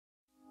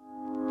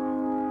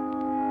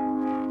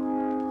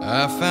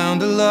I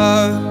found a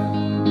love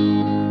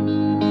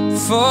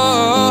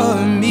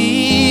for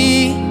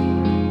me.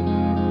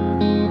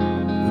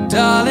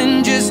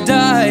 Darling, just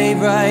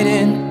dive right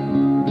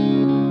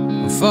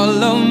in,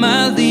 follow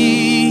my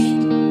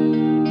lead.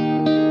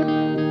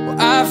 Well,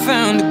 I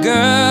found a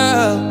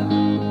girl,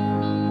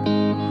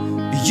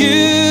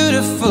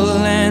 beautiful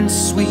and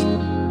sweet.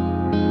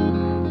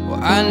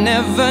 Well, I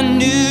never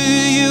knew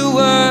you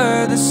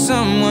were the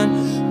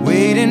someone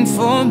waiting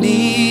for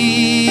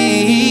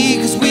me.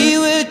 'Cause we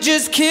were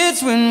just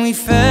kids when we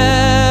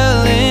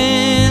fell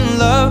in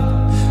love,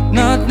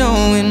 not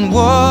knowing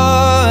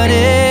what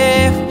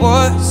it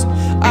was.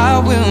 I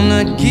will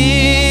not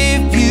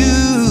give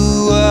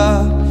you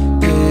up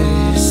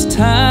this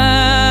time.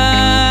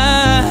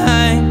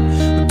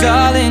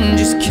 Darling,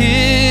 just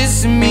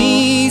kiss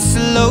me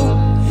slow.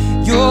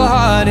 Your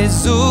heart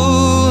is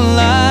all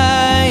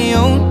I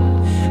own,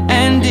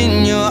 and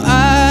in your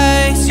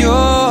eyes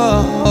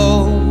you're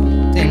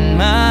holding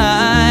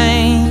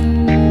mine.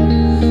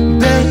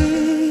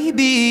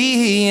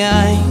 Baby,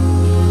 I'm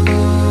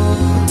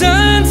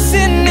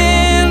dancing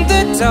in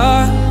the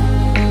dark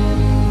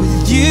with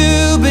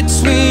you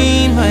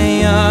between my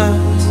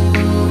arms,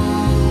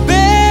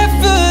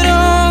 barefoot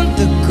on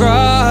the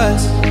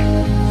grass.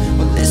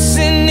 We're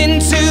listening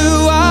to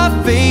our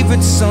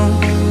favorite song.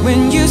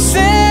 When you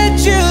said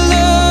you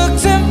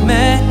looked a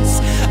mess,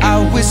 I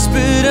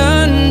whispered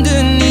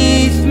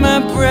underneath my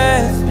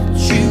breath, but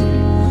you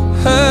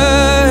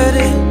heard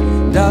it.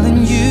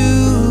 Darling, you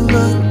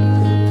look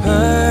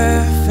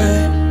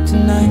perfect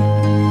tonight.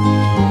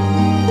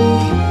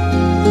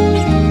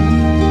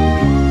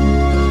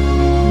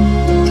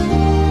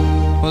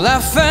 Well, I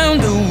found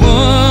a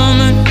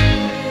woman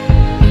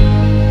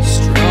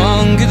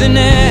stronger than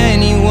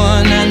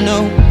anyone I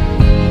know.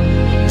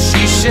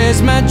 She shares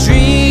my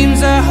dreams.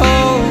 I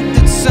hope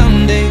that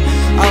someday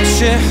I'll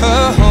share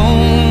her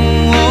home.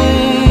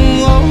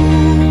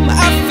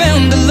 I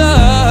found a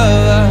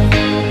love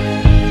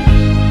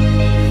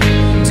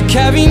to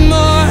carry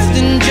more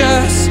than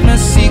just my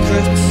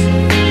secrets,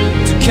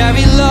 to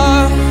carry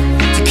love,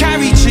 to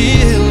carry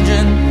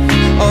children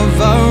of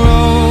our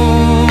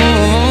own.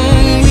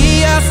 We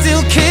are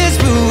still kids,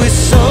 but we're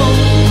so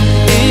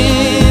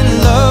in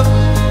love,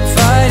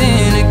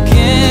 fighting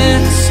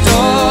against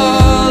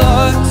all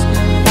odds.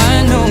 I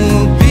know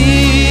we'll be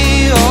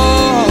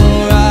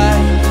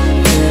alright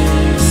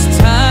this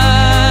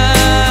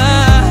time.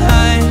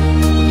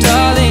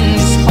 Darling,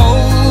 just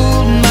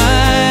hold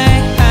my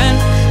hand,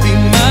 be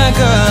my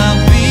girl,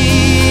 I'll be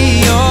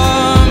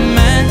your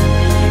man.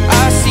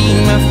 I see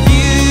my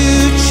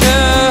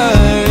future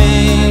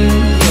in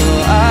your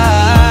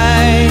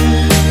eyes.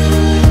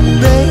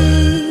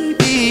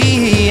 Baby,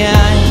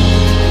 I'm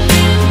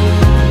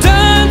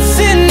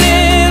dancing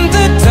in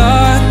the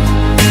dark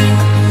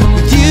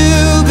with you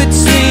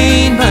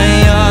between my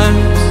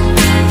arms,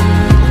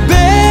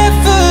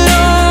 barefoot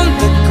on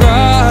the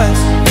grass,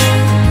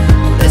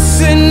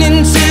 listening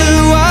to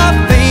our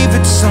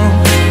favorite song.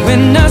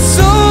 When I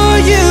saw